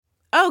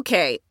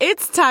Okay,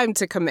 it's time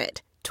to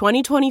commit.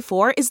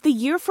 2024 is the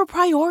year for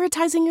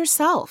prioritizing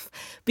yourself.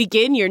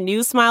 Begin your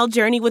new smile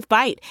journey with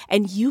Byte,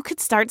 and you could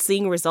start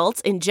seeing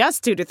results in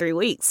just 2 to 3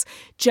 weeks.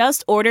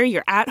 Just order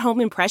your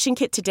at-home impression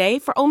kit today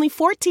for only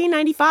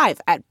 $14.95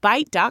 at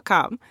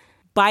Byte.com.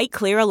 Byte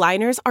Clear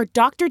aligners are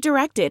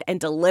doctor-directed and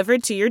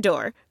delivered to your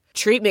door.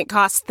 Treatment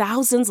costs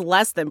thousands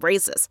less than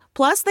braces.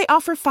 Plus, they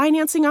offer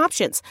financing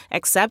options,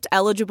 accept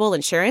eligible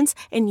insurance,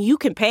 and you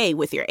can pay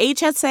with your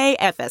HSA,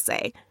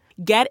 FSA.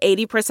 Get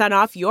 80%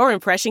 off your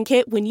impression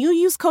kit when you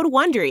use code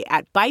WONDERY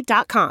at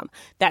Byte.com.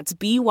 That's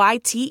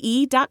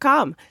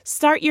BYTE.com.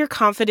 Start your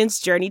confidence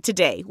journey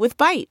today with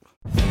Byte.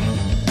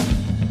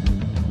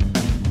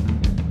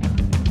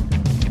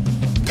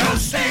 Go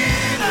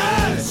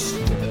Steelers!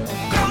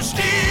 Go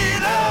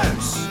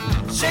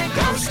Steelers! Say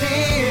go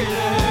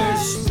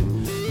Steelers!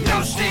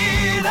 Go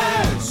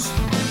Steelers!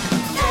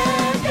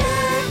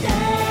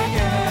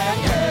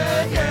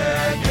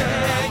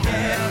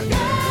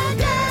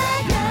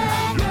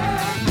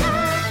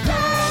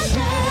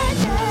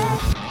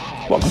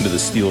 Welcome to the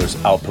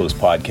Steelers Outpost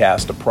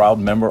Podcast, a proud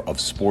member of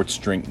Sports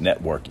Drink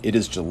Network. It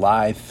is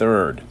July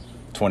 3rd,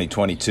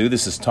 2022.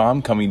 This is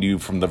Tom coming to you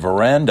from the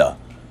veranda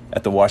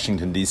at the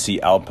Washington, D.C.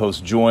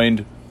 Outpost,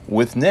 joined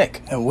with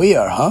Nick. And we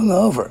are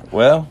hungover.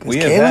 Well, we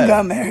have Kaylin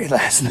got married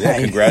last night.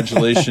 Yeah,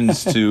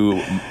 congratulations to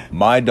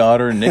my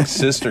daughter, Nick's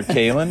sister,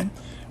 Kaylin.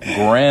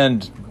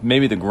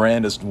 Maybe the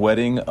grandest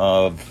wedding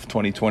of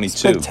 2022.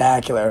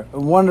 Spectacular.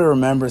 One to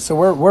remember. So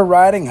we're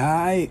riding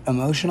high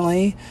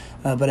emotionally,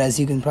 but as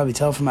you can probably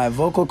tell from my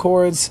vocal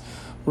cords,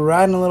 we're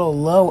riding a little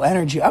low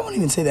energy. I wouldn't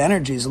even say the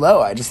energy is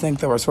low. I just think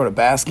that we're sort of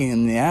basking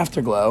in the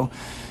afterglow.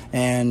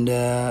 And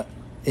it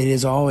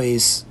is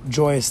always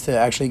joyous to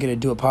actually get to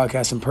do a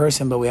podcast in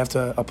person, but we have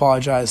to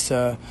apologize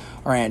to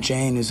our Aunt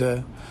Jane, who's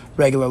a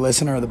regular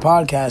listener of the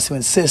podcast, who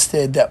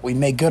insisted that we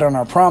make good on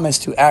our promise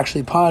to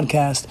actually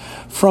podcast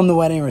from the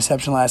wedding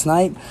reception last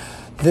night.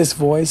 This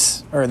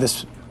voice, or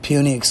this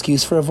puny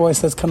excuse for a voice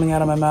that's coming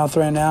out of my mouth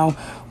right now,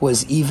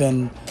 was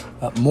even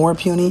more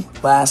puny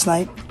last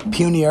night,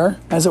 punier,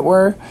 as it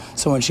were.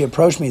 So when she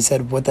approached me and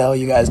said, "What the hell are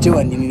you guys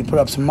doing? You need to put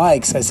up some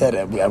mics," I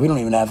said, "We don't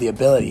even have the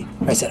ability."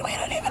 I said, "We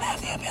don't even have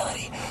the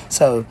ability."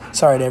 So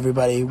sorry to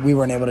everybody. We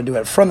weren't able to do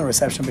it from the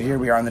reception, but here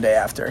we are on the day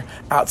after,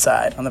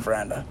 outside on the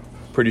veranda.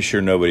 Pretty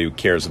sure nobody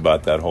cares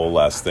about that whole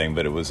last thing,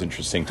 but it was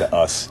interesting to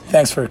us.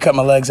 Thanks for cutting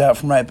my legs out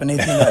from right beneath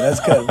me. Yeah,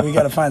 that's good. We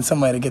got to find some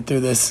way to get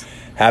through this.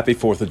 Happy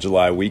 4th of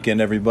July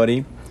weekend,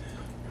 everybody.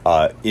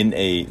 In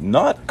a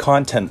not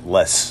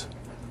content-less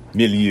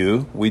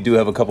milieu, we do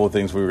have a couple of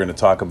things we were going to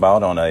talk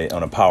about on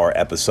a power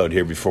episode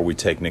here before we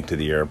take Nick to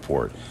the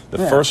airport.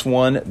 The first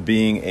one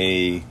being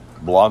a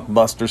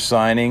blockbuster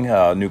signing,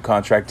 new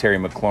contract, Terry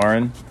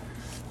McLaurin.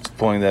 Just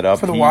pulling that up.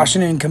 For the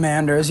Washington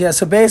Commanders. Yeah,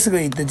 so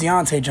basically the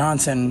Deontay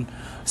Johnson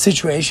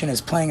situation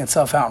is playing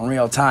itself out in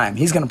real time.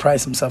 He's going to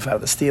price himself out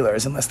of the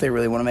Steelers unless they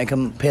really want to make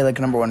him pay like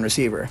a number one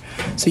receiver.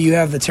 So you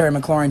have the Terry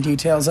McLaurin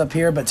details up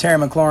here, but Terry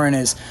McLaurin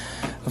is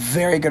a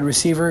very good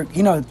receiver.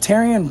 You know,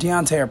 Terry and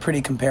Deontay are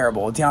pretty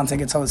comparable. Deontay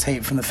gets all this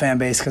hate from the fan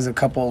base because of a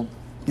couple,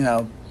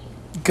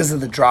 because of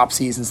the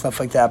dropsies and stuff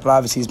like that, but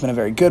obviously he's been a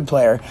very good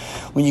player.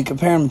 When you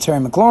compare him to Terry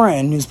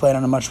McLaurin, who's played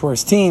on a much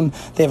worse team,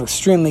 they have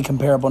extremely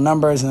comparable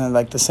numbers, and they're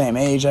like the same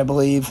age, I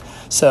believe.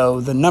 So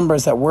the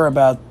numbers that we're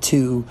about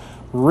to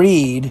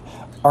read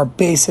are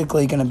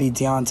basically going to be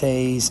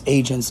Deontay's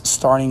agent's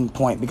starting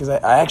point, because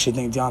I actually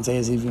think Deontay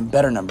has even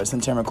better numbers than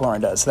Terry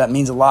McLaurin does. So that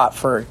means a lot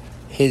for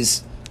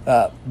his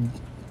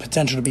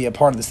potential to be a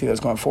part of the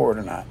Steelers going forward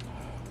or not.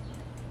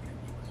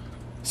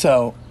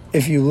 So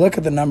if you look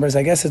at the numbers,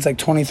 I guess it's like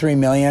 $23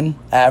 million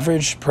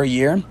average per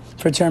year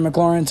for Terry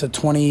McLaurin. It's a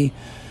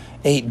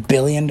 $28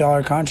 billion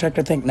contract,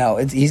 I think. No,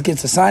 he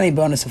gets a signing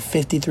bonus of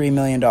 $53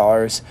 million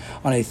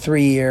on a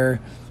 3-year,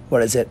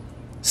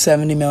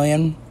 $70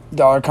 million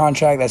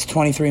contract. That's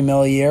 $23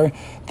 million a year.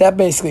 That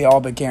basically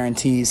all but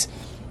guarantees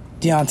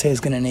Deontay is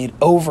going to need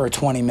over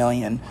 $20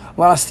 million. A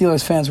lot of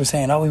Steelers fans were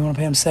saying, we want to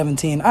pay him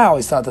 $17. I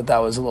always thought that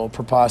was a little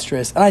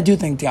preposterous. And I do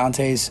think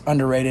Deontay's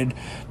underrated,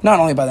 not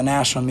only by the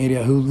national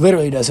media, who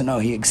literally doesn't know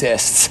he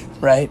exists,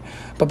 right?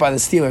 But by the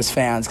Steelers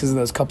fans because of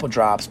those couple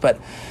drops. But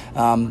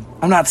I'm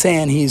not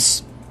saying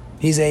he's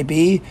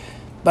AB,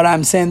 but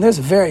I'm saying there's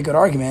a very good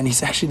argument.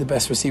 He's actually the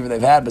best receiver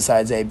they've had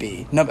besides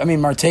AB. No, I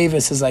mean,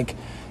 Martavis is like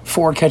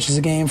 4 catches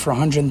a game for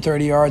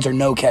 130 yards or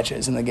no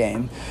catches in the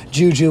game.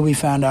 Juju, we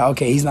found out,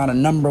 he's not a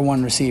number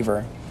one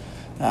receiver.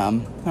 I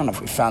don't know if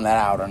we found that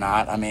out or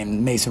not. I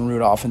mean, Mason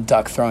Rudolph and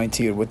Duck throwing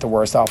to you with the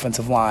worst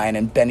offensive line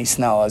and Benny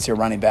Snell as your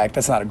running back.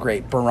 That's not a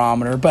great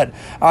barometer. But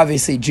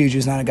obviously,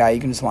 Juju's not a guy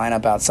you can just line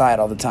up outside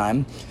all the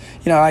time.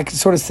 I can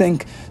sort of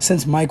think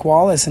since Mike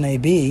Wallace and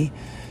AB,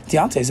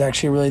 Deontay's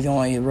actually really the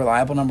only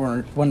reliable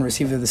number one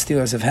receiver the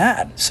Steelers have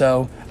had.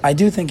 So I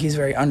do think he's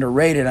very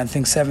underrated. I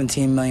think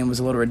 $17 million was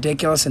a little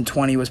ridiculous, and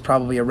 $20 was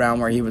probably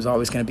around where he was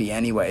always going to be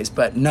anyways.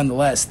 But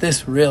nonetheless,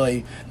 this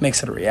really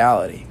makes it a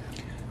reality.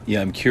 Yeah,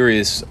 I'm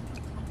curious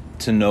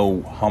to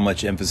know how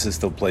much emphasis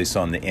they'll place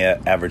on the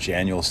average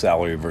annual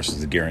salary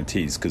versus the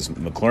guarantees, because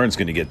McLaurin's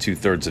going to get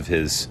 2/3 of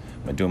his.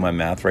 Am I doing my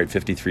math right?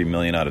 $53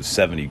 million out of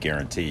 $70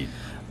 guaranteed.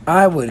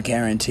 I would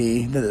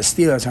guarantee that the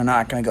Steelers are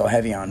not going to go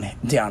heavy on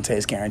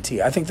Deontay's guarantee.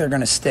 I think they're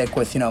going to stick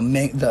with, the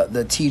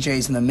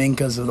TJs and the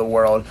Minkas of the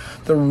world,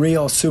 the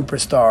real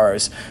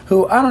superstars,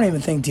 who I don't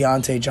even think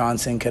Deontay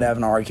Johnson could have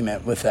an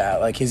argument with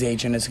that. Like, his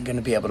agent isn't going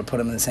to be able to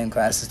put him in the same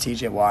class as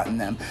TJ Watt and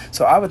them.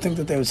 So I would think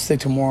that they would stick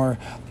to more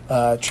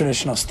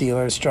traditional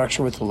Steelers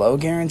structure with the low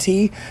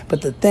guarantee.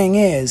 But the thing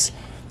is,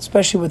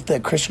 especially with the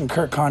Christian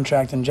Kirk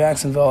contract in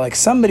Jacksonville, like,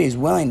 somebody's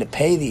willing to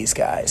pay these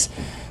guys.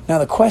 Now,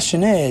 the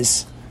question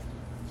is,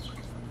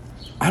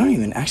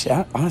 honestly,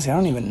 I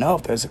don't even know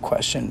if there's a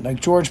question.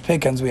 Like, George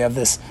Pickens, we have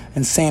this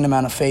insane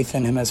amount of faith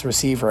in him as a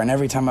receiver, and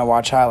every time I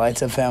watch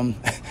highlights of him,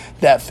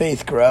 that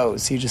faith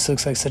grows. He just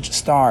looks like such a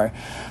star.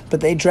 But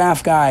they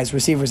draft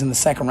receivers in the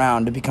second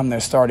round to become their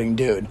starting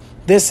dude.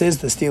 This is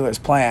the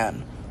Steelers'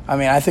 plan. I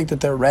mean, I think that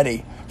they're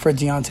ready for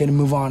Deontay to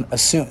move on,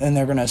 and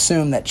they're going to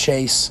assume that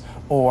Chase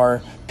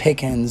or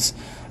Pickens,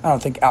 I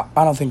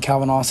don't think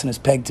Calvin Austin is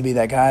pegged to be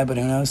that guy, but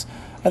who knows?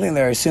 I think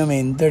they're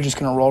assuming they're just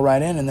going to roll right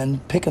in, and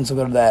then Pickens will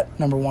go to that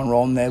number one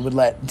role, and they would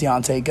let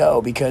Deontay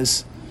go,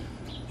 because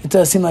it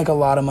does seem like a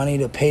lot of money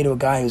to pay to a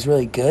guy who's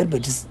really good,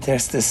 but just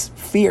there's this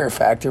fear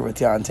factor with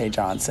Deontay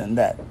Johnson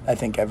that I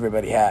think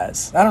everybody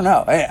has. I don't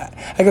know.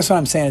 I guess what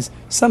I'm saying is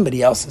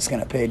somebody else is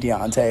going to pay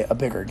Deontay a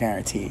bigger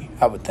guarantee,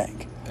 I would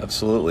think.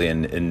 Absolutely,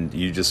 and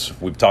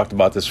we've talked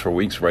about this for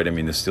weeks, right? I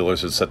mean, the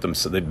Steelers have set them.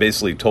 So they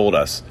basically told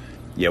us,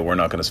 yeah, we're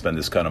not going to spend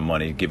this kind of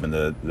money, given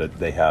that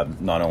they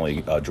have not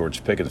only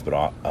George Pickens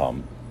but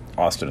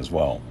Austin as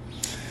well.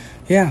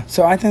 Yeah,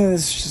 so I think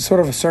this is sort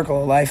of a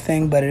circle of life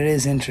thing, but it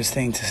is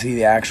interesting to see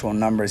the actual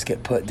numbers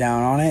get put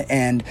down on it.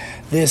 And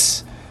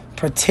this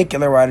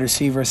particular wide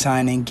receiver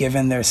signing,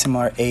 given their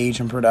similar age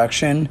and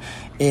production,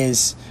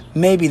 is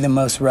maybe the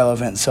most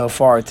relevant so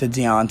far to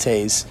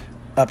Deontay's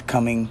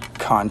upcoming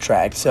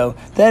contract. So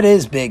that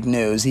is big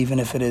news, even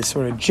if it is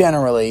sort of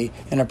generally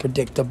in a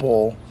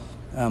predictable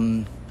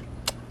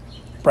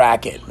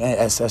bracket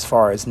as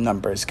far as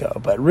numbers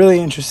go. But really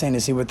interesting to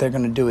see what they're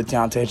going to do with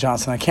Deontay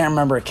Johnson. I can't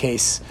remember a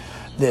case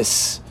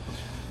this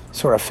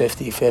sort of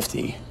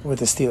 50-50 with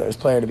the Steelers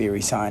player to be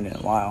re-signed in a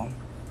while.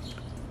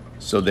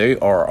 So they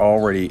are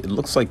already, it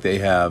looks like they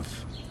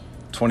have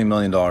 $20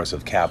 million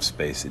of cap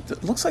space.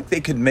 It looks like they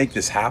could make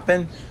this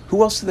happen.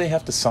 Who else do they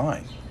have to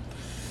sign?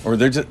 Or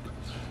they're just...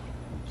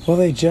 Well,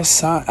 they just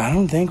signed, I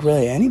don't think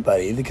really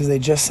anybody, because they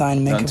just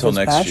signed Minkah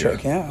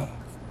Fitzpatrick. Yeah.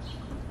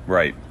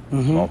 Right.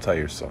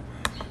 Multi-year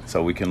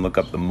so we can look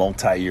up the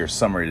multi-year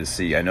summary to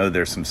see. I know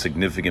there's some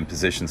significant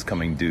positions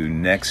coming due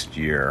next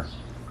year.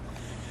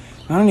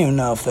 I don't even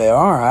know if they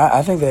are.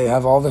 I think they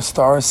have all the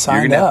stars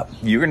signed up.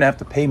 You're going to have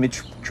to pay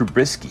Mitch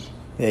Trubisky.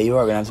 Yeah, you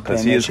are going to have to pay Mitch.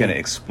 Because he is going to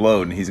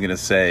explode, and he's going to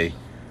say,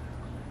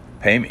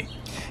 pay me.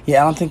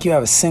 Yeah, I don't think you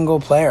have a single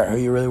player who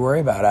you really worry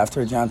about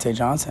after Deontay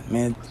Johnson. I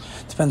mean,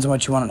 it depends on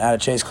what you want out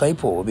of Chase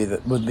Claypool would be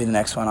the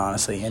next one,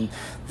 honestly. And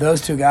those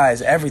two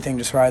guys, everything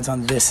just rides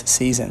on this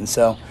season.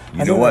 So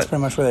I think that's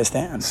pretty much where they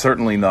stand.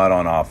 Certainly not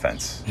on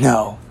offense.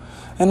 No.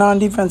 And not on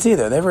defense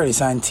either. They've already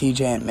signed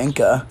TJ and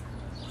Minkah.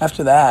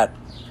 After that,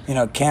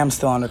 Cam's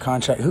still under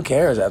contract. Who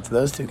cares after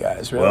those two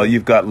guys, really? Well,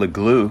 you've got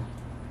LeGlue.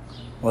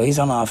 Well, he's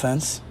on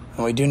offense,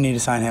 and we do need to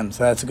sign him,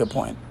 so that's a good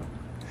point.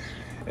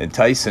 And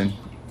Tyson.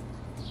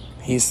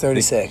 He's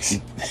 36.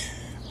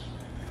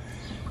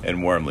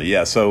 And Wormley,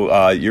 yeah.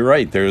 So you're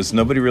right. There's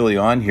nobody really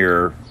on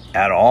here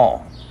at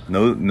all.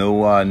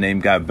 No name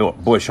guy.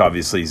 Bush,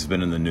 obviously, has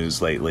been in the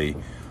news lately.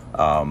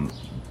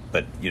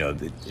 But,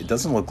 it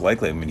doesn't look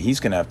likely. I mean, he's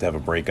going to have a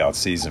breakout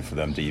season for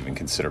them to even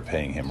consider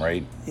paying him,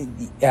 right?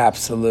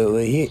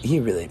 Absolutely.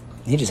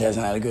 He just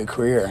hasn't had a good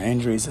career,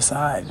 injuries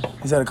aside.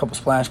 He's had a couple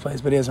splash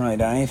plays, but he hasn't really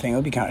done anything. It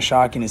would be kind of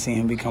shocking to see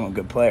him become a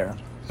good player,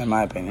 in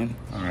my opinion.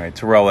 All right.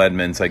 Terrell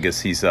Edmonds, I guess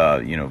he's, he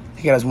got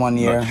his 1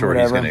 year. Not sure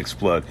whatever. He's going to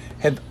explode.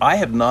 I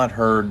have not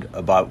heard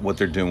about what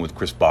they're doing with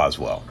Chris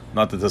Boswell.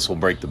 Not that this will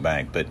break the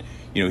bank, but,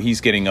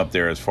 he's getting up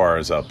there as far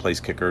as place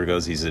kicker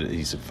goes. He's at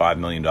 $5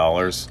 million.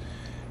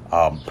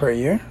 Per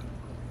year?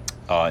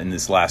 In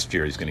this last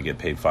year, he's going to get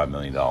paid $5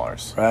 million.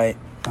 Right.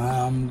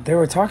 They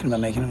were talking about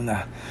making him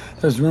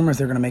there's rumors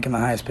they're going to make him the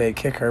highest paid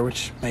kicker,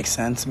 which makes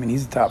sense. I mean,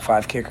 he's a top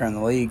 5 kicker in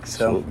the league.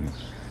 So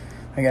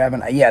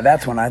Absolutely.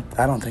 That's one I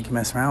don't think you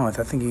mess around with.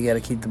 I think you got to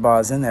keep the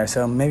balls in there.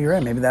 So maybe you're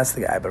right. Maybe that's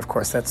the guy. But, of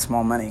course, that's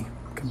small money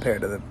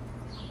compared to the,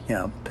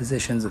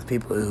 positions of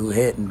people who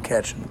hit and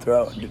catch and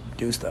throw and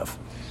do stuff.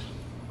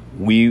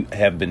 We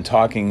have been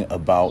talking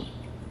about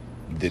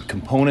the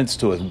components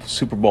to a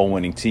Super Bowl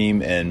winning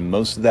team, and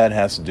most of that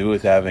has to do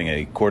with having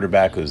a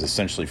quarterback who's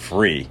essentially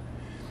free.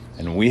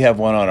 And we have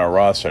one on our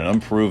roster, an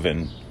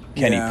unproven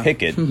Kenny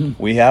Pickett.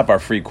 We have our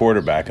free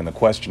quarterback, and the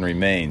question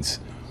remains,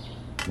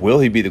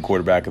 will he be the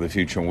quarterback of the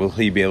future, and will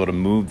he be able to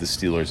move the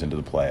Steelers into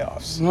the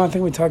playoffs? Well, I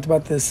think we talked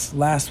about this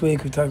last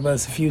week. We talked about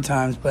this a few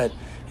times, but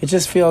it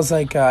just feels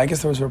like, I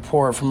guess there was a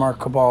report from Mark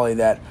Cabali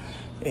that,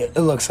 it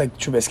looks like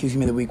Trubisky's going to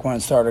be the week 1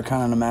 starter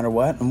kind of no matter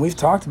what. And we've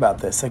talked about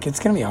this. Like, it's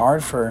going to be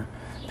hard for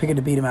Pickett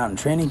to beat him out in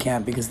training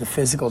camp because the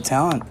physical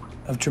talent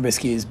of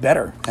Trubisky is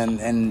better.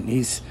 And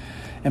he's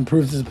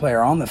improved as a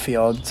player on the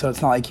field. So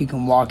it's not like you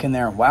can walk in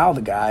there and wow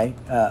the guy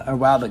or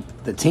wow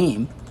the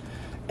team.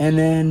 And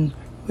then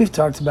we've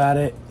talked about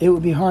it. It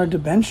would be hard to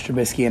bench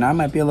Trubisky. And I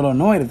might be a little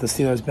annoyed if the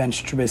Steelers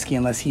bench Trubisky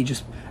unless he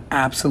just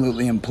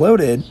absolutely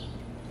imploded,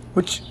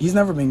 which he's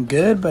never been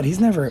good, but he's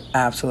never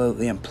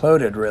absolutely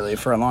imploded really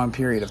for a long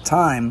period of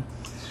time.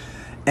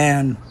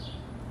 And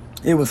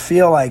it would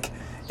feel like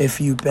if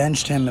you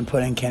benched him and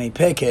put in Kenny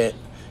Pickett,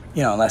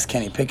 unless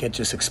Kenny Pickett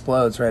just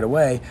explodes right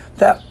away,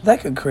 that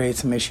could create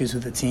some issues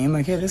with the team.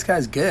 Like, hey, this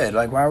guy's good.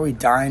 Like, why are we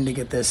dying to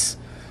get this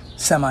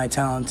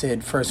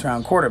semi-talented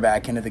first-round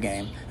quarterback into the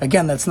game?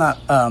 Again, that's not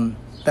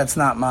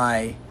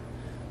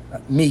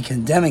me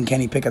condemning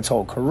Kenny Pickett's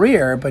whole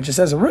career, but just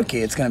as a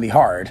rookie, it's going to be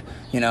hard,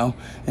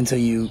 until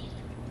you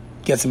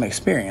get some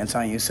experience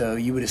on you. So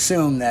you would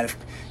assume that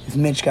if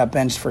Mitch got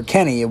benched for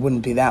Kenny, it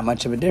wouldn't be that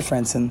much of a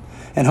difference. And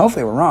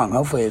hopefully we're wrong.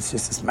 Hopefully it's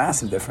just this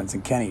massive difference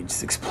and Kenny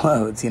just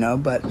explodes,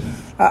 But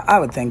I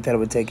would think that it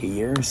would take a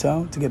year or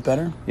so to get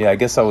better. Yeah, I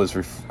guess I was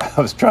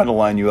trying to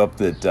line you up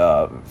that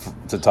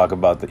to talk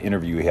about the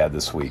interview we had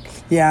this week.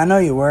 Yeah, I know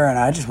you were, and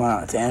I just went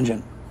on a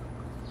tangent.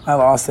 I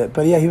lost it.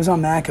 But, yeah, he was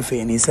on McAfee,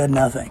 and he said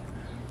nothing.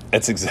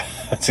 That's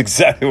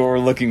exactly what we're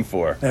looking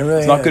for. It really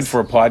it's not is. good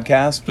for a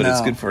podcast, but No. it's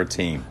good for a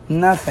team.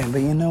 Nothing.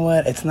 But you know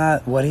what? It's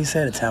not what he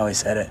said. It's how he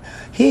said it.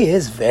 He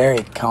is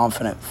very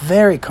confident,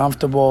 very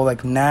comfortable,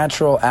 like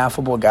natural,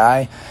 affable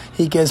guy.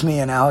 He gives me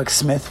an Alex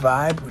Smith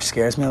vibe, which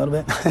scares me a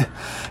little bit,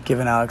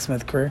 given Alex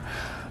Smith's career.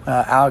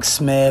 Alex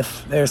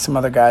Smith, there's some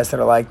other guys that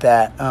are like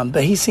that.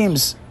 But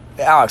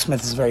Alex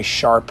Smith is very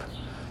sharp.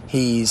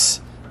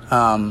 He's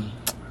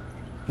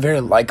very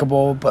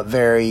likable, but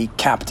very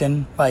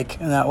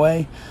captain-like in that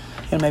way.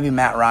 And maybe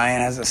Matt Ryan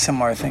has a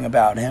similar thing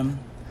about him.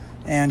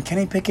 And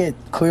Kenny Pickett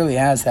clearly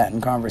has that in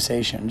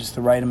conversation, just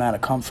the right amount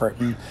of comfort.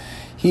 And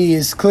he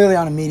is clearly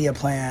on a media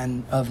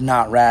plan of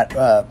not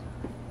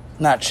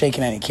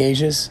shaking any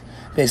cages.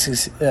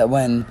 Basically,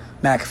 when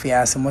McAfee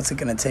asked him, what's it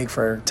going to take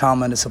for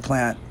Tomlin to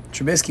supplant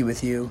Trubisky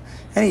with you?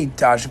 And he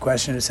dodged the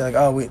question to say,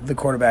 like, the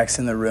quarterback's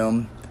in the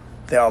room.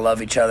 They all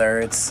love each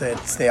other.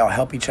 They all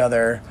help each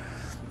other.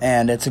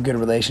 And it's a good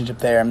relationship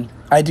there. And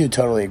I do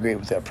totally agree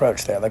with the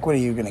approach there. Like, what are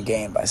you going to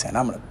gain by saying,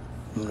 I'm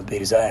gonna beat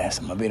his ass.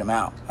 I'm going to beat him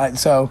out.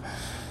 So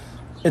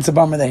it's a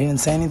bummer that he didn't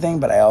say anything,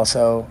 but I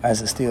also,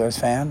 as a Steelers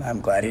fan, I'm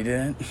glad he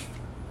didn't.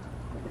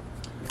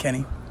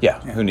 Kenny?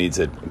 Yeah, who needs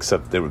it?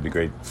 Except there would be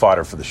great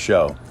fodder for the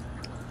show.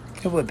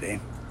 It would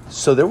be.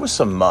 So there was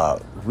some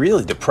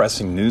really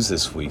depressing news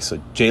this week. So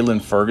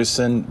Jalen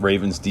Ferguson,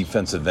 Ravens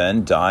defensive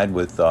end, died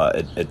with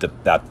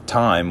that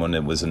time when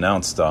it was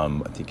announced. I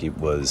think it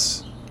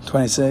was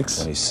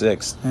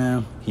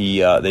 26th.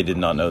 Yeah. They did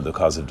not know the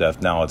cause of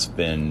death. Now it's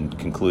been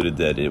concluded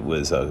that it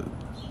was a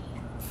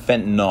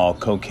fentanyl,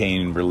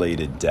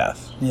 cocaine-related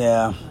death.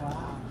 Yeah.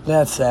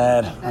 That's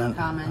sad. That's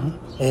common.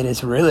 It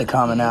is really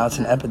common now. It's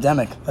an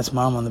epidemic. That's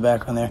Mom on the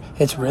background there.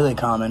 It's really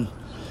common.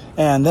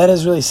 And that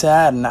is really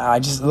sad. And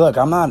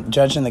I'm not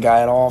judging the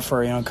guy at all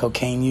for,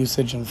 cocaine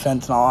usage and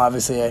fentanyl.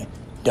 Obviously, I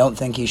don't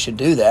think he should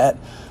do that.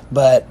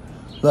 But,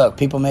 look,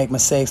 people make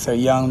mistakes. They're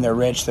young. They're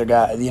rich. They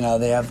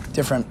have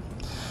different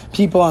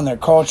people in their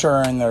culture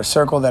and their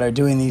circle that are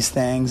doing these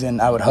things,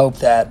 and I would hope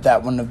that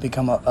wouldn't have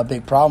become a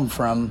big problem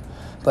for them.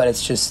 But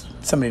it's just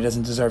somebody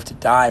doesn't deserve to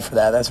die for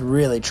that. That's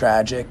really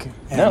tragic.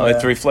 No,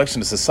 it's a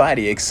reflection of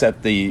society,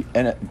 except the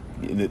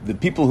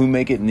people who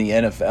make it in the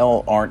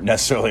NFL aren't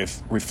necessarily a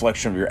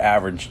reflection of your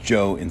average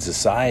Joe in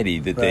society.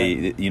 That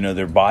Right.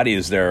 their body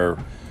is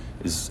everything.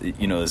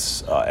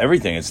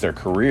 It's their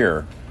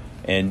career,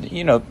 and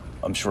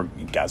I'm sure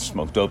guys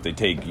smoke dope. They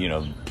take,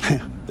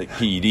 the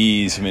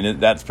PEDs. I mean,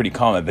 that's pretty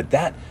common. But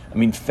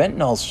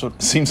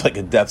fentanyl seems like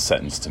a death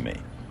sentence to me.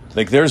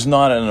 Like, there's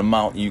not an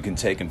amount you can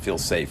take and feel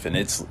safe, and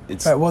it's.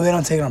 Right, well, they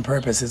don't take it on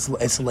purpose.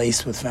 It's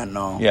laced with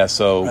fentanyl. Yeah.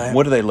 So, right?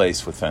 What do they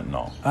lace with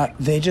fentanyl?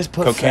 They just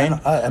put cocaine.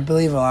 I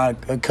believe a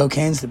lot of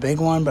cocaine's the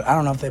big one, but I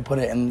don't know if they put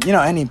it in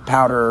any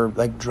powder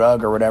like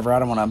drug or whatever. I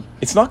don't want to.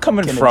 It's not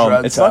coming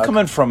from. It's not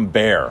coming from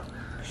Bayer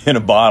in a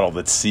bottle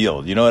that's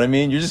sealed. You know what I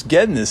mean? You're just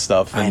getting this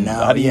stuff, and I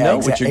know. how do you know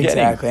what you're getting?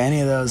 Exactly.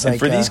 Any of those. And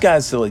for these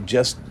guys to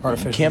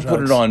can't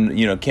put it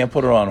on, can't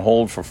put it on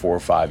hold for 4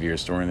 or 5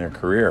 years during their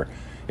career.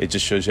 It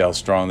just shows you how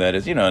strong that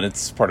is, and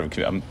it's part of.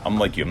 I'm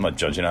like you. I'm not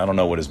judging. I don't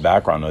know what his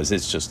background is.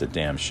 It's just a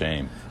damn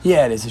shame.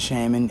 Yeah, it is a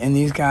shame. And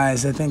these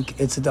guys, I think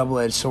it's a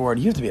double-edged sword.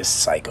 You have to be a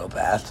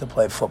psychopath to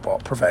play football,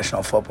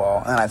 professional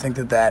football. And I think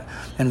that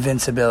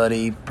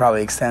invincibility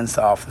probably extends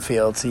to off the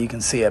field, so you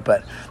can see it.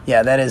 But,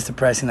 yeah, that is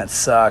depressing. That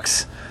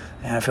sucks.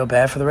 And I feel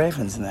bad for the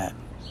Ravens in that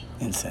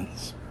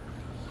instance.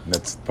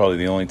 That's probably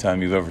the only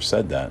time you've ever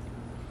said that.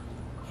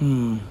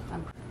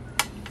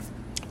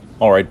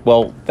 All right.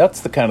 Well,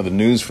 that's the kind of the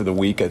news for the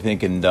week, I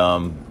think. And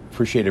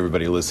Appreciate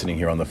everybody listening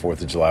here on the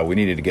 4th of July. We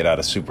needed to get out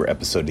a super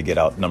episode to get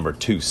out number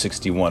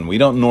 261. We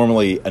don't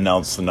normally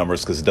announce the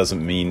numbers because it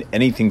doesn't mean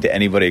anything to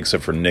anybody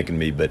except for Nick and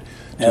me, but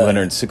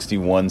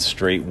 261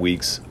 straight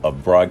weeks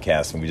of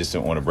broadcasting. We just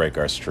didn't want to break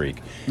our streak.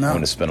 No. I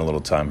want to spend a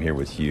little time here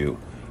with you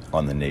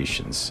on the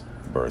nation's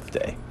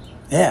birthday.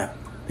 Yeah,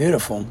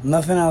 beautiful.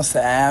 Nothing else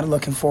to add.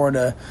 Looking forward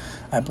to,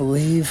 I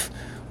believe,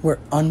 we're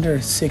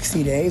under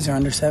 60 days or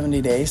under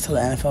 70 days till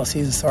the NFL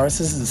season starts.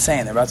 This is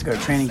insane. They're about to go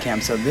to training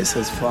camp, so this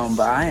has flown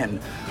by,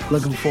 and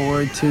looking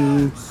forward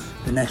to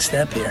the next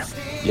step here.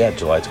 Yeah,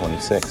 July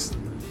 26th.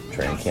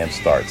 Training camp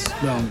starts.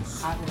 Boom.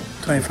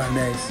 25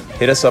 days.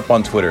 Hit us up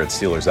on Twitter at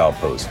Steelers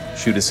Outpost.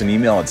 Shoot us an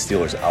email at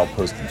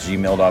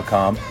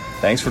SteelersOutpost@gmail.com.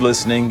 Thanks for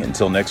listening.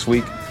 Until next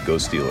week, go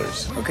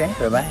Steelers. Okay,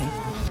 bye-bye.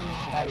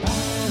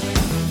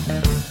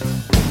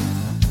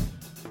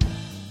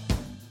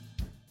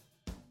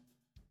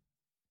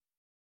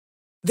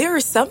 There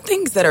are some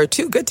things that are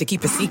too good to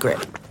keep a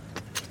secret.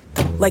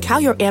 Like how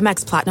your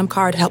Amex Platinum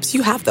card helps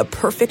you have the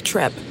perfect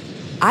trip.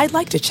 I'd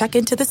like to check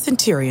into the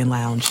Centurion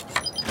Lounge.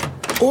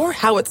 Or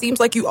how it seems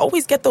like you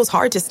always get those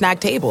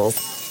hard-to-snag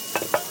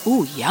tables.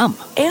 Ooh, yum.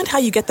 And how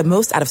you get the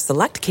most out of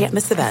select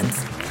can't-miss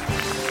events.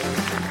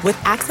 With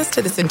access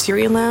to the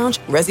Centurion Lounge,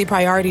 Resi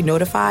Priority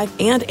Notified,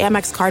 and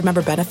Amex card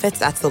member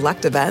benefits at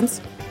select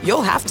events,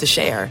 you'll have to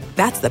share.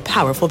 That's the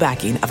powerful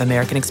backing of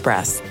American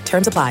Express.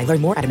 Terms apply.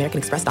 Learn more at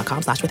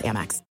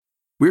americanexpress.com/withAmex.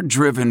 We're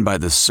driven by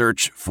the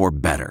search for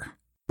better.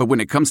 But when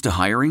it comes to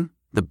hiring,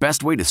 the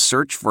best way to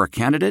search for a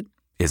candidate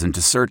isn't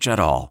to search at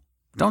all.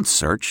 Don't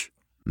search.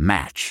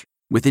 Match.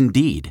 With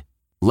Indeed.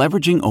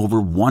 Leveraging over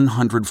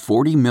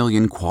 140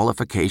 million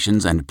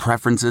qualifications and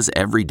preferences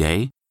every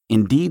day,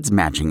 Indeed's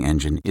matching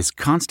engine is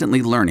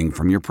constantly learning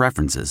from your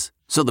preferences.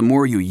 So the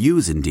more you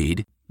use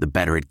Indeed, the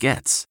better it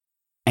gets.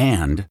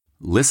 And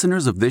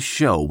listeners of this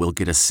show will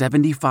get a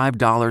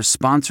 $75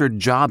 sponsored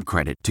job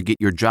credit to get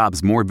your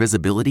jobs more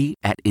visibility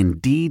at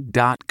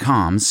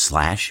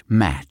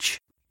Indeed.com/match.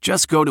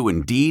 Just go to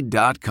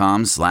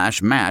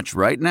Indeed.com/match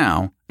right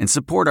now and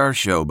support our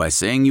show by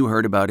saying you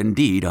heard about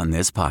Indeed on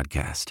this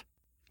podcast.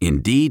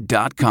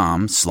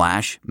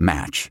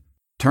 Indeed.com/match.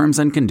 Terms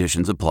and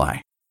conditions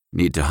apply.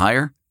 Need to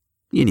hire?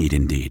 You need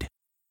Indeed.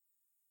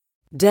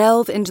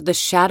 Delve into the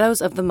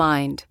shadows of the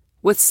mind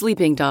with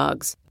Sleeping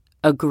Dogs,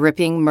 a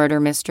gripping murder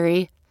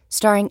mystery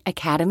starring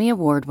Academy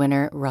Award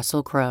winner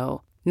Russell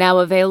Crowe. Now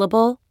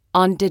available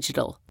on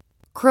digital.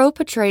 Crowe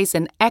portrays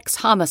an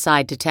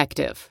ex-homicide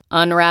detective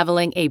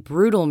unraveling a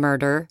brutal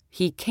murder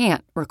he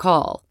can't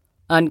recall.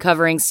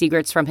 Uncovering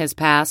secrets from his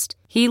past,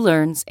 he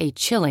learns a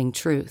chilling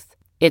truth.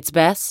 It's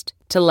best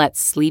to let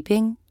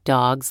sleeping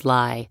dogs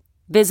lie.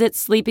 Visit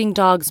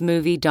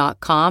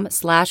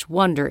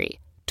sleepingdogsmovie.com/Wondery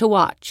to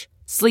watch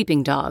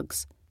Sleeping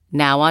Dogs,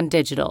 now on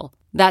digital.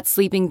 That's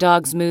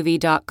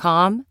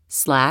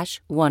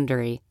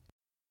sleepingdogsmovie.com/Wondery.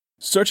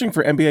 Searching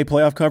for NBA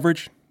playoff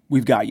coverage?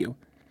 We've got you.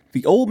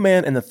 The Old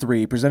Man and the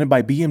Three, presented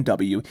by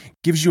BMW,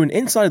 gives you an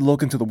inside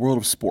look into the world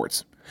of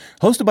sports.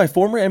 Hosted by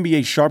former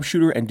NBA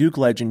sharpshooter and Duke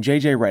legend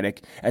J.J. Redick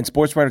and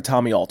sports writer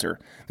Tommy Alter,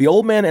 The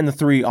Old Man and the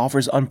Three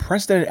offers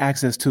unprecedented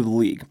access to the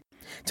league.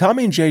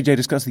 Tommy and JJ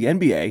discuss the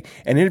NBA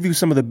and interview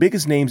some of the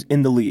biggest names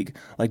in the league,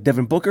 like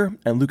Devin Booker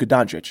and Luka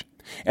Doncic.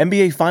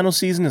 NBA final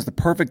season is the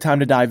perfect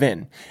time to dive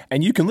in,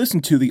 and you can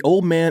listen to The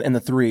Old Man and the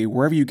Three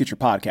wherever you get your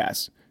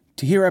podcasts.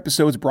 To hear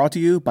episodes brought to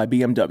you by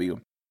BMW.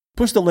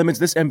 Push the limits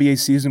this NBA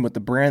season with the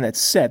brand that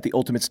set the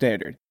ultimate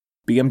standard.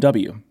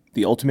 BMW,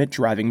 the ultimate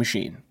driving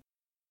machine.